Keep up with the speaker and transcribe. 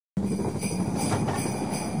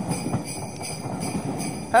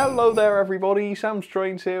Hello there everybody, Sam's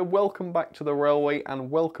Trains here, welcome back to the railway and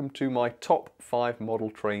welcome to my top 5 model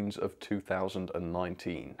trains of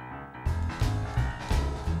 2019.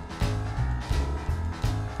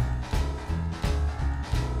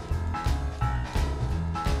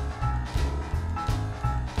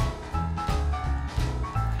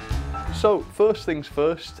 So first things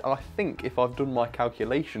first, I think if I've done my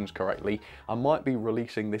calculations correctly, I might be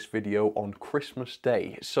releasing this video on Christmas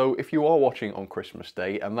Day. So if you are watching on Christmas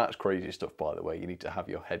Day, and that's crazy stuff by the way, you need to have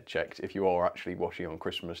your head checked if you are actually watching on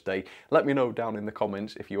Christmas Day. Let me know down in the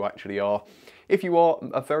comments if you actually are. If you are,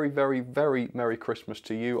 a very, very, very Merry Christmas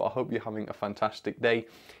to you. I hope you're having a fantastic day.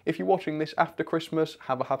 If you're watching this after Christmas,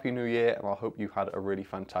 have a Happy New Year, and I hope you had a really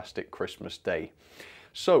fantastic Christmas Day.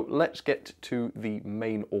 So let's get to the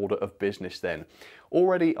main order of business then.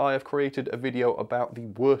 Already I have created a video about the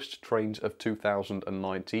worst trains of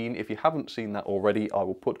 2019. If you haven't seen that already, I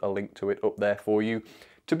will put a link to it up there for you.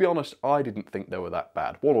 To be honest, I didn't think they were that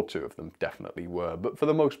bad. One or two of them definitely were, but for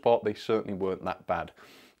the most part they certainly weren't that bad.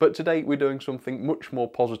 But today we're doing something much more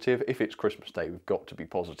positive. If it's Christmas Day, we've got to be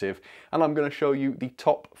positive. And I'm going to show you the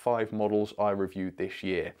top 5 models I reviewed this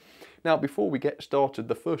year. Now, before we get started,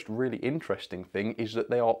 the first really interesting thing is that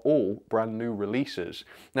they are all brand new releases.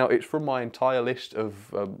 Now, it's from my entire list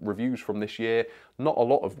of reviews from this year, not a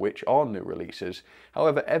lot of which are new releases.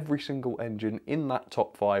 However, every single engine in that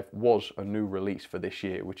top 5 was a new release for this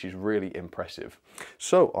year, which is really impressive.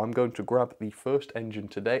 So I'm going to grab the first engine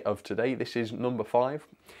today. This is number 5.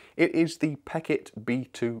 It is the Peckitt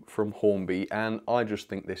B2 from Hornby, and I just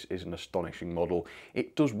think this is an astonishing model.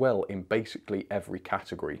 It does well in basically every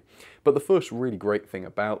category. But the first really great thing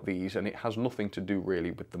about these, and it has nothing to do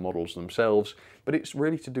really with the models themselves, but it's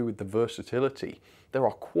really to do with the versatility. There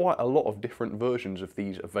are quite a lot of different versions of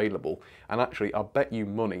these available, and actually I bet you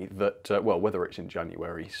money that, well, whether it's in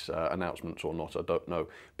January's announcements or not, I don't know,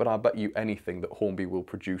 but I bet you anything that Hornby will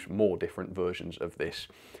produce more different versions of this,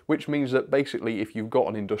 which means that basically if you've got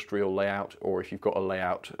an industrial layout, or if you've got a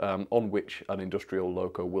layout on which an industrial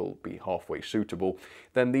loco will be halfway suitable,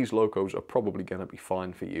 then these locos are probably going to be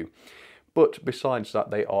fine for you. But besides that,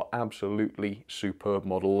 they are absolutely superb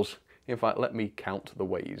models. In fact, let me count the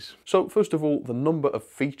ways. So first of all, the number of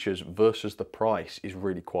features versus the price is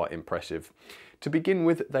really quite impressive. To begin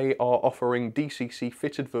with, they are offering DCC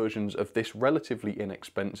fitted versions of this relatively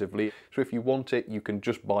inexpensively. So if you want it, you can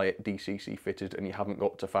just buy it DCC fitted and you haven't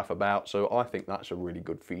got to faff about. So I think that's a really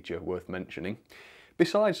good feature worth mentioning.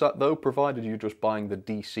 Besides that though, provided you're just buying the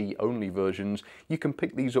DC only versions, you can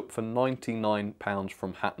pick these up for £99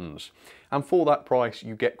 from Hattons. And for that price,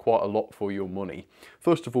 you get quite a lot for your money.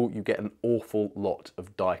 First of all, you get an awful lot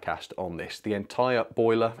of die-cast on this. The entire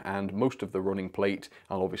boiler and most of the running plate,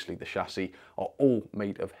 and obviously the chassis, are all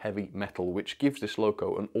made of heavy metal, which gives this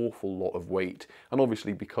loco an awful lot of weight. And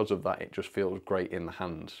obviously because of that, it just feels great in the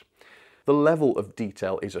hands. The level of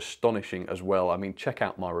detail is astonishing as well. I mean, check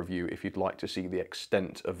out my review if you'd like to see the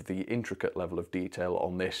extent of the intricate level of detail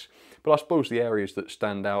on this. But I suppose the areas that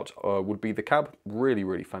stand out would be the cab. Really,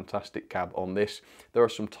 really fantastic cab on this. There are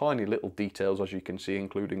some tiny little details, as you can see,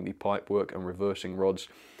 including the pipework and reversing rods.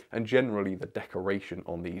 And generally the decoration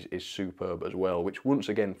on these is superb as well, which once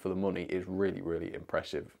again for the money is really, really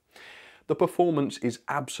impressive. The performance is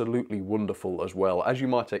absolutely wonderful as well. As you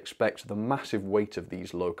might expect, the massive weight of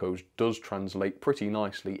these locos does translate pretty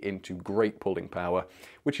nicely into great pulling power,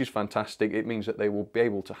 which is fantastic. It means that they will be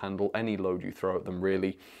able to handle any load you throw at them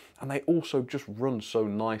really. And they also just run so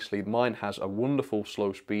nicely. Mine has a wonderful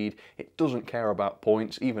slow speed. It doesn't care about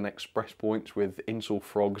points, even express points with Insel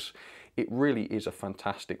frogs. It really is a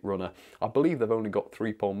fantastic runner. I believe they've only got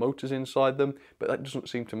 3-pole motors inside them, but that doesn't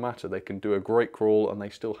seem to matter. They can do a great crawl and they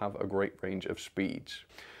still have a great range of speeds.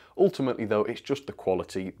 Ultimately though, it's just the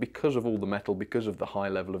quality. Because of all the metal, because of the high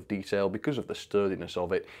level of detail, because of the sturdiness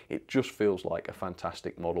of it, it just feels like a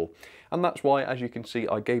fantastic model. And that's why, as you can see,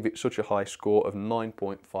 I gave it such a high score of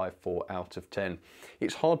 9.54 out of 10.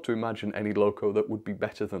 It's hard to imagine any loco that would be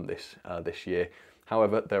better than this this year.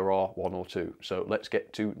 However, there are one or two. So let's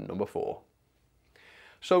get to number 4.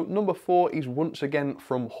 So number 4 is once again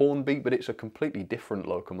from Hornby, but it's a completely different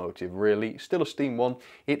locomotive really. Still a steam one.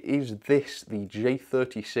 It is this, the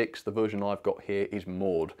J36. The version I've got here is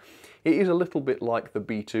moored. It is a little bit like the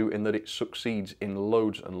B2 in that it succeeds in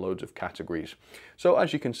loads and loads of categories. So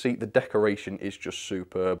as you can see, the decoration is just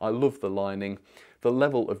superb. I love the lining. The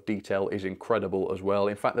level of detail is incredible as well.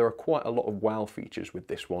 In fact, there are quite a lot of wow features with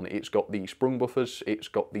this one. It's got the sprung buffers, it's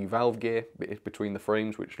got the valve gear between the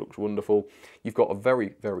frames, which looks wonderful. You've got a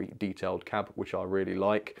very, very detailed cab, which I really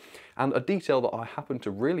like. And a detail that I happen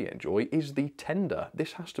to really enjoy is the tender.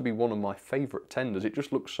 This has to be one of my favourite tenders. It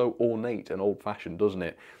just looks so ornate and old-fashioned, doesn't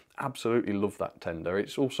it? Absolutely love that tender.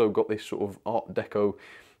 It's also got this sort of Art Deco,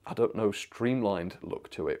 I don't know, streamlined look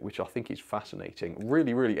to it, which I think is fascinating.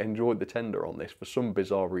 Really, really enjoyed the tender on this for some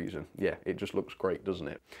bizarre reason. Yeah, it just looks great, doesn't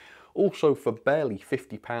it? Also, for barely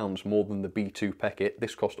 £50 more than the B2 Pekit,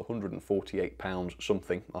 this cost £148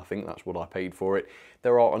 something, I think that's what I paid for it.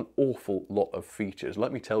 There are an awful lot of features.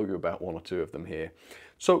 Let me tell you about one or two of them here.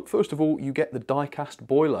 So first of all, you get the die-cast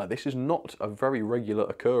boiler. This is not a very regular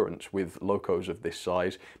occurrence with locos of this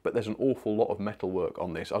size, but there's an awful lot of metalwork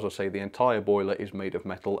on this. As I say, the entire boiler is made of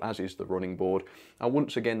metal, as is the running board. And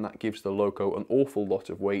once again, that gives the loco an awful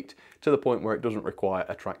lot of weight, to the point where it doesn't require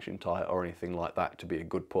a traction tyre or anything like that to be a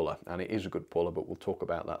good puller. And it is a good puller, but we'll talk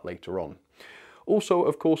about that later on. Also,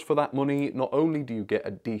 of course, for that money, not only do you get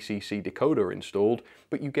a DCC decoder installed,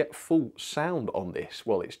 but you get full sound on this.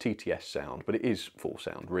 Well, it's TTS sound, but it is full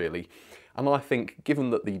sound, really. And I think, given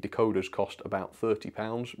that the decoders cost about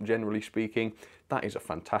 £30, generally speaking, that is a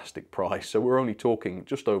fantastic price. So we're only talking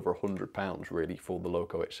just over £100, really, for the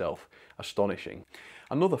loco itself. Astonishing.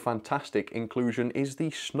 Another fantastic inclusion is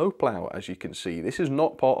the snowplow, as you can see. This is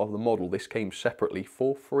not part of the model. This came separately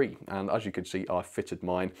for free. And as you can see, I fitted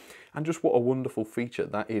mine. And just what a wonderful feature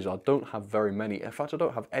that is. I don't have very many. In fact, I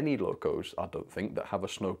don't have any locos, I don't think, that have a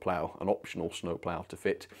snowplow, an optional snowplow to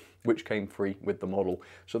fit, which came free with the model.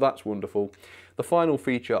 So that's wonderful. The final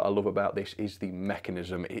feature I love about this is the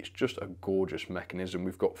mechanism. It's just a gorgeous mechanism.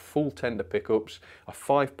 We've got full tender pickups, a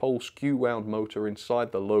 5-pole skew wound motor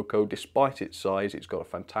inside the loco. Despite its size, it's got a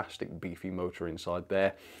fantastic beefy motor inside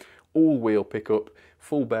there. All-wheel pickup,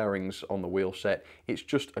 full bearings on the wheel set. It's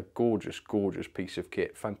just a gorgeous, gorgeous piece of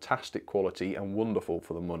kit. Fantastic quality and wonderful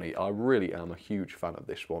for the money. I really am a huge fan of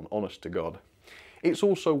this one, honest to God. It's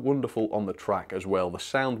also wonderful on the track as well. The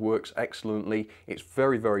sound works excellently, it's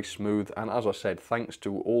very, very smooth, and as I said, thanks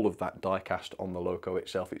to all of that die-cast on the loco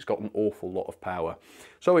itself, it's got an awful lot of power.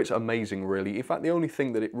 So it's amazing, really. In fact, the only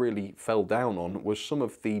thing that it really fell down on was some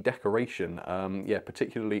of the decoration, yeah,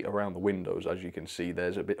 particularly around the windows. As you can see,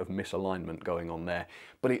 there's a bit of misalignment going on there,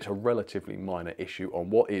 but it's a relatively minor issue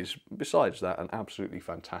on what is, besides that, an absolutely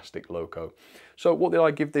fantastic loco. So what did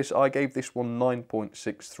I give this? I gave this one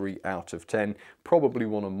 9.63 out of 10. Probably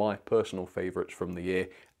one of my personal favourites from the year.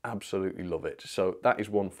 Absolutely love it. So that is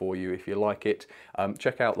one for you if you like it.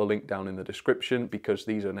 Check out the link down in the description, because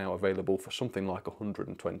these are now available for something like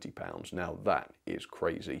 £120. Now that is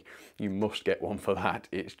crazy. You must get one for that.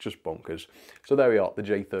 It's just bonkers. So there we are, the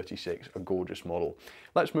J36, a gorgeous model.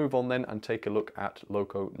 Let's move on then and take a look at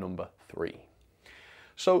loco number 3.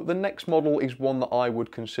 So the next model is one that I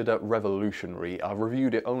would consider revolutionary. I've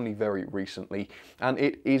reviewed it only very recently, and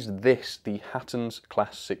it is this, the Hattons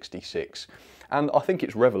Class 66. And I think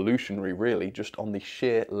it's revolutionary, really, just on the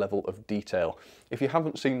sheer level of detail. If you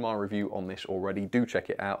haven't seen my review on this already, do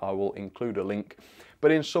check it out. I will include a link.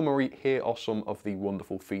 But in summary, here are some of the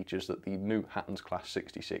wonderful features that the new Hattons Class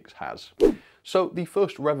 66 has. So the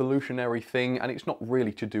first revolutionary thing, and it's not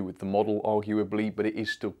really to do with the model arguably, but it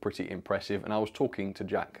is still pretty impressive, and I was talking to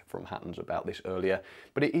Jack from Hattons about this earlier,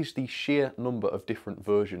 but it is the sheer number of different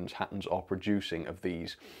versions Hattons are producing of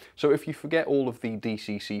these. So if you forget all of the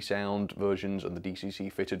DCC sound versions and the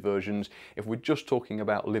DCC fitted versions, if we're just talking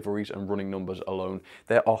about liveries and running numbers alone,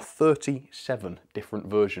 there are 37 different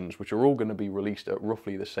versions which are all going to be released at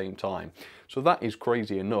roughly the same time. So that is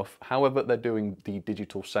crazy enough. However, they're doing the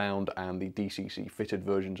digital sound and the DCC fitted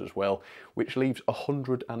versions as well, which leaves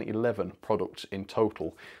 111 products in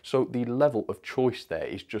total. So the level of choice there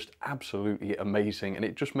is just absolutely amazing, and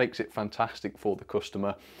it just makes it fantastic for the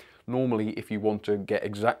customer. Normally, if you want to get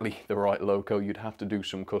exactly the right loco, you'd have to do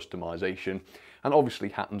some customization. And obviously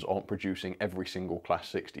Hattons aren't producing every single Class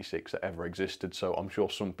 66 that ever existed, so I'm sure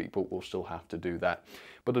some people will still have to do that.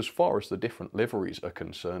 But as far as the different liveries are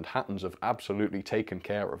concerned, Hattons have absolutely taken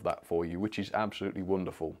care of that for you, which is absolutely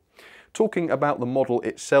wonderful. Talking about the model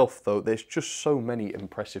itself though, there's just so many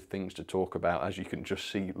impressive things to talk about, as you can just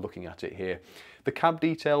see looking at it here. The cab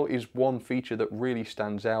detail is one feature that really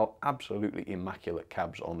stands out. Absolutely immaculate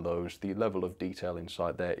cabs on those. The level of detail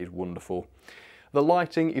inside there is wonderful. The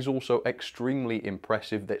lighting is also extremely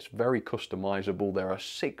impressive. That's very customizable. There are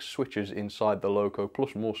 6 switches inside the loco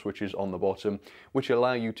plus more switches on the bottom, which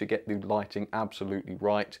allow you to get the lighting absolutely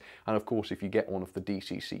right. And of course, if you get one of the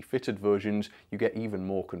DCC fitted versions, you get even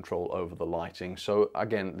more control over the lighting. So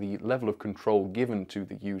again, the level of control given to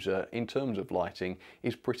the user in terms of lighting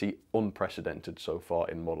is pretty unprecedented so far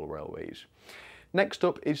in model railways. Next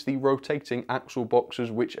up is the rotating axle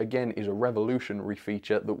boxes, which again is a revolutionary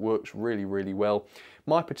feature that works really, really well.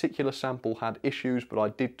 My particular sample had issues, but I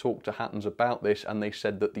did talk to Hattons about this, and they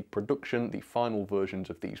said that the final versions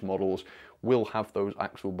of these models will have those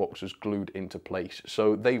axle boxes glued into place.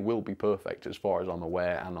 So they will be perfect as far as I'm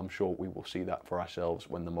aware, and I'm sure we will see that for ourselves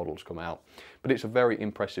when the models come out. But it's a very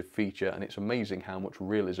impressive feature, and it's amazing how much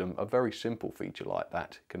realism a very simple feature like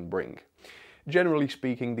that can bring. Generally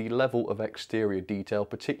speaking, the level of exterior detail,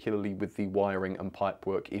 particularly with the wiring and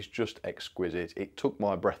pipework, is just exquisite. It took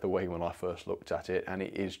my breath away when I first looked at it, and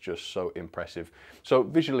it is just so impressive. So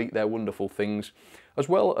visually, they're wonderful things. As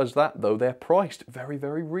well as that though, they're priced very,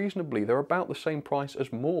 very reasonably. They're about the same price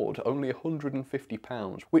as Maude, only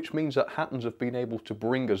 £150, which means that Hattons have been able to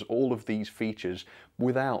bring us all of these features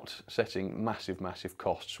without setting massive, massive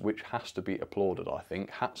costs, which has to be applauded, I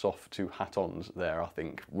think. Hats off to Hattons there, I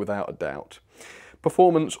think, without a doubt.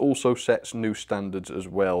 Performance also sets new standards as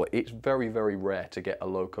well. It's very, very rare to get a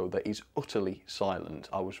loco that is utterly silent.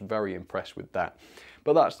 I was very impressed with that.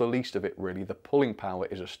 But that's the least of it really. The pulling power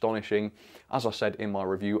is astonishing. As I said in my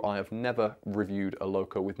review, I have never reviewed a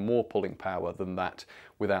loco with more pulling power than that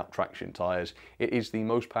without traction tyres. It is the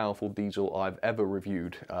most powerful diesel I've ever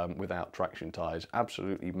reviewed without traction tyres.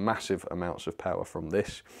 Absolutely massive amounts of power from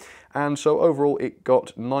this. And so overall it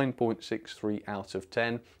got 9.63 out of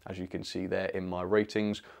 10, as you can see there in my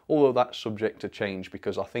ratings, although that's subject to change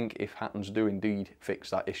because I think if Hattons do indeed fix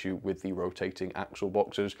that issue with the rotating axle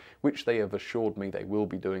boxes, which they have assured me they will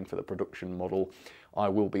be doing for the production model, I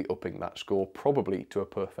will be upping that score probably to a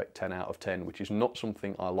perfect 10 out of 10, which is not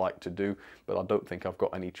something I like to do, but I don't think I've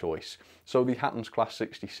got any choice. So the Hattons Class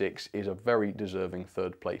 66 is a very deserving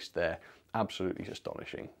third place there. Absolutely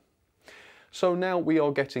astonishing. So now we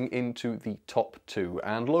are getting into the top 2,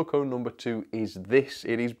 and loco number 2 is this.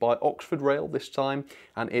 It is by Oxford Rail this time,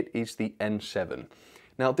 and it is the N7.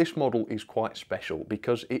 Now this model is quite special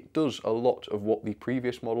because it does a lot of what the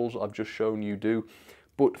previous models I've just shown you do,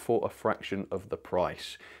 but for a fraction of the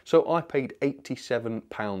price. So I paid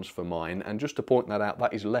 £87 for mine, and just to point that out,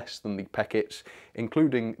 that is less than the Pecketts,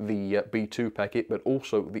 including the B2 Peckett, but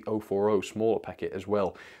also the 040 smaller Peckett as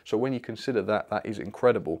well. So when you consider that, that is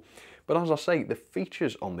incredible. But as I say, the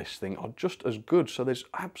features on this thing are just as good, so there's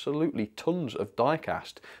absolutely tons of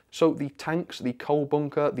die-cast. So the tanks, the coal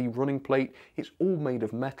bunker, the running plate, it's all made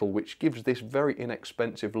of metal, which gives this very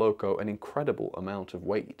inexpensive loco an incredible amount of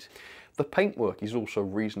weight. The paintwork is also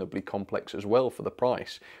reasonably complex as well for the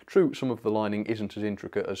price. True, some of the lining isn't as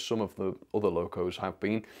intricate as some of the other locos have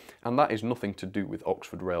been, and that is nothing to do with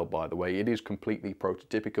Oxford Rail, by the way. It is completely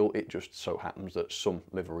prototypical. It just so happens that some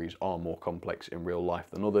liveries are more complex in real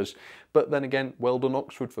life than others. But then again, well done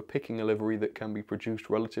Oxford for picking a livery that can be produced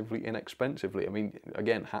relatively inexpensively. I mean,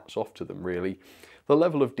 again, hats off to them really. The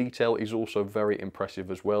level of detail is also very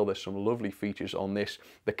impressive as well. There's some lovely features on this.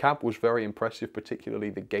 The cab was very impressive,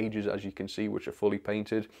 particularly the gauges, as you can see, which are fully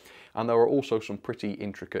painted. And there are also some pretty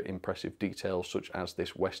intricate, impressive details, such as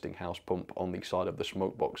this Westinghouse pump on the side of the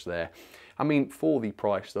smoke box there. I mean, for the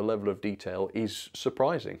price, the level of detail is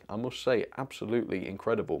surprising. I must say, absolutely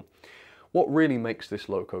incredible. What really makes this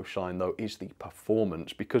loco shine though is the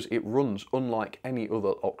performance, because it runs unlike any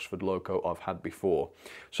other Oxford loco I've had before.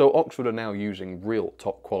 So Oxford are now using real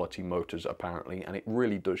top quality motors apparently, and it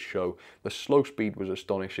really does show. The slow speed was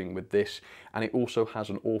astonishing with this, and it also has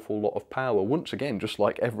an awful lot of power, once again just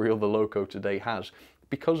like every other loco today has.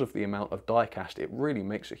 Because of the amount of die-cast, it really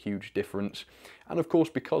makes a huge difference. And of course,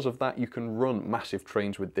 because of that, you can run massive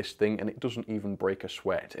trains with this thing and it doesn't even break a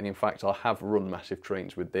sweat. And in fact, I have run massive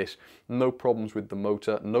trains with this. No problems with the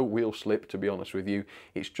motor, no wheel slip, to be honest with you.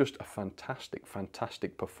 It's just a fantastic,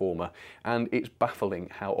 fantastic performer. And it's baffling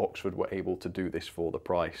how Oxford were able to do this for the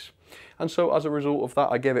price. And so as a result of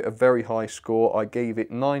that, I gave it a very high score. I gave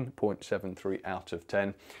it 9.73 out of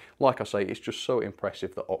 10. Like I say, it's just so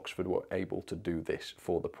impressive that Oxford were able to do this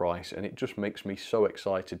for the price, and it just makes me so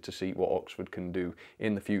excited to see what Oxford can do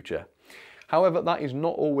in the future. However, that is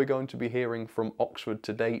not all we're going to be hearing from Oxford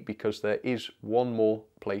today, because there is one more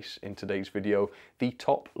place in today's video, the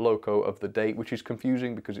top loco of the day, which is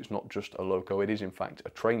confusing because it's not just a loco, it is in fact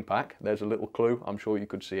a train pack. There's a little clue, I'm sure you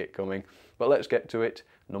could see it coming, but let's get to it.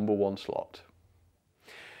 Number 1 slot.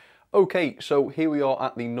 Okay, so here we are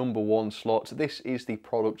at the number 1 slot. This is the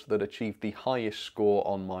product that achieved the highest score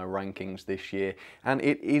on my rankings this year, and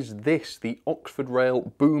it is this, the Oxford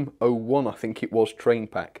Rail Boom 01, I think it was, train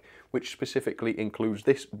pack, which specifically includes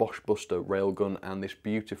this Bosch Buster railgun and this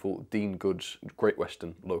beautiful Dean Goods Great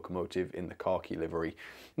Western locomotive in the khaki livery.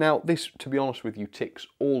 Now, this, to be honest with you, ticks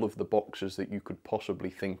all of the boxes that you could possibly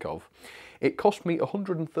think of. It cost me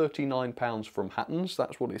 £139 from Hattons,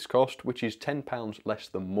 that's what it's cost, which is £10 less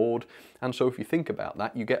than Maud, and so if you think about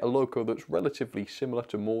that, you get a loco that's relatively similar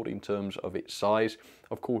to Maud in terms of its size.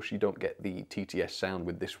 Of course, you don't get the TTS sound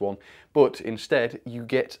with this one, but instead you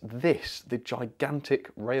get this, the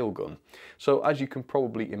gigantic railgun. So as you can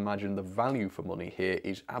probably imagine, the value for money here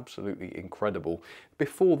is absolutely incredible.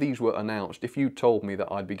 Before these were announced, if you told me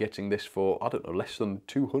that I'd be getting this for, I don't know, less than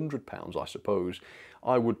 £200, I suppose,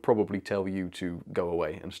 I would probably tell you to go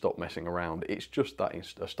away and stop messing around. It's just that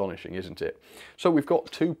astonishing, isn't it? So we've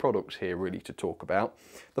got 2 products here really to talk about.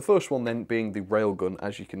 The first one then being the railgun,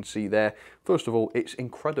 as you can see there. First of all, it's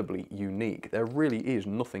incredibly unique. There really is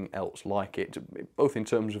nothing else like it, both in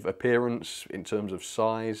terms of appearance, in terms of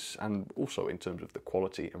size, and also in terms of the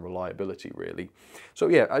quality and reliability, really. So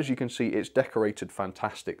yeah, as you can see, it's decorated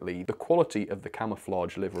fantastically. The quality of the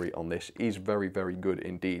camouflage livery on this is very, very good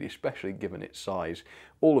indeed, especially given its size.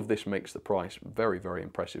 All of this makes the price very, very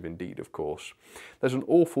impressive indeed, of course. There's an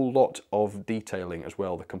awful lot of detailing as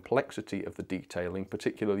well. The complexity of the detailing,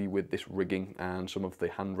 particularly with this rigging and some of the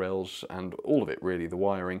handrails and all of it really, the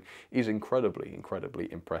wiring, is incredibly, incredibly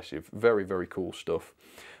impressive. Very, very cool stuff.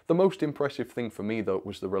 The most impressive thing for me though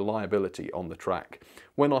was the reliability on the track.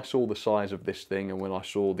 When I saw the size of this thing and when I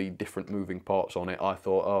saw the different moving parts on it, I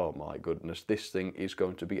thought, oh my goodness, this thing is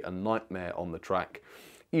going to be a nightmare on the track.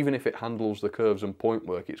 Even if it handles the curves and point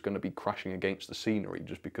work, it's going to be crashing against the scenery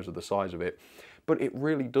just because of the size of it. But it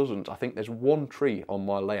really doesn't. I think there's one tree on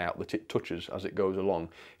my layout that it touches as it goes along.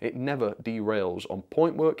 It never derails. On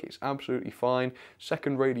point work, it's absolutely fine.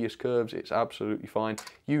 Second radius curves, it's absolutely fine.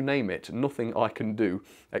 You name it, nothing I can do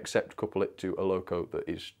except couple it to a loco that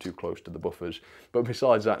is too close to the buffers. But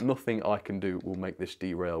besides that, nothing I can do will make this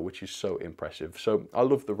derail, which is so impressive. So I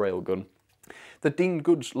love the railgun. The Dean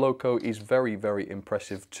Goods loco is very, very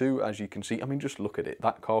impressive too, as you can see. I mean, just look at it.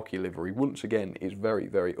 That khaki livery, once again, is very,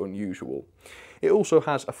 very unusual. It also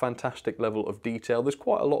has a fantastic level of detail. There's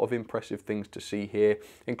quite a lot of impressive things to see here,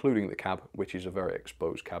 including the cab, which is a very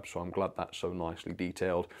exposed cab, so I'm glad that's so nicely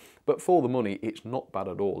detailed. But for the money, it's not bad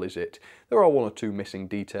at all, is it? There are 1 or 2 missing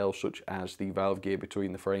details, such as the valve gear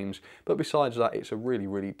between the frames, but besides that, it's a really,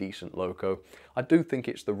 really decent loco. I do think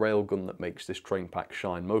it's the railgun that makes this train pack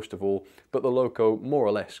shine most of all, but the loco, more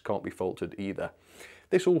or less, can't be faulted either.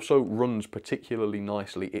 This also runs particularly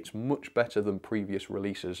nicely. It's much better than previous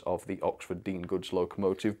releases of the Oxford Dean Goods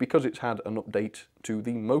locomotive because it's had an update to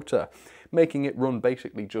the motor, making it run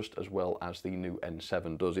basically just as well as the new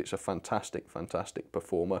N7 does. It's a fantastic, fantastic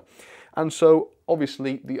performer. And so,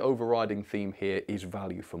 obviously, the overriding theme here is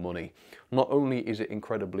value for money. Not only is it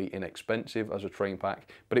incredibly inexpensive as a train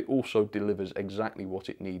pack, but it also delivers exactly what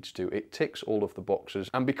it needs to. It ticks all of the boxes,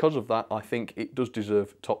 and because of that, I think it does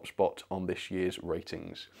deserve top spot on this year's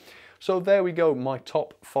ratings. So there we go, my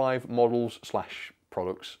top 5 models slash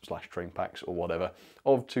products slash train packs or whatever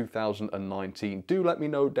of 2019. Do let me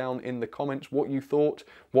know down in the comments what you thought.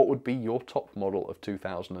 What would be your top model of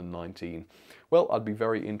 2019? Well, I'd be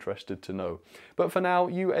very interested to know. But for now,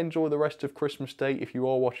 you enjoy the rest of Christmas Day if you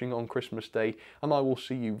are watching on Christmas Day, and I will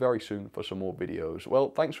see you very soon for some more videos. Well,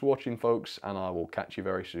 thanks for watching, folks, and I will catch you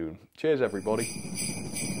very soon. Cheers, everybody.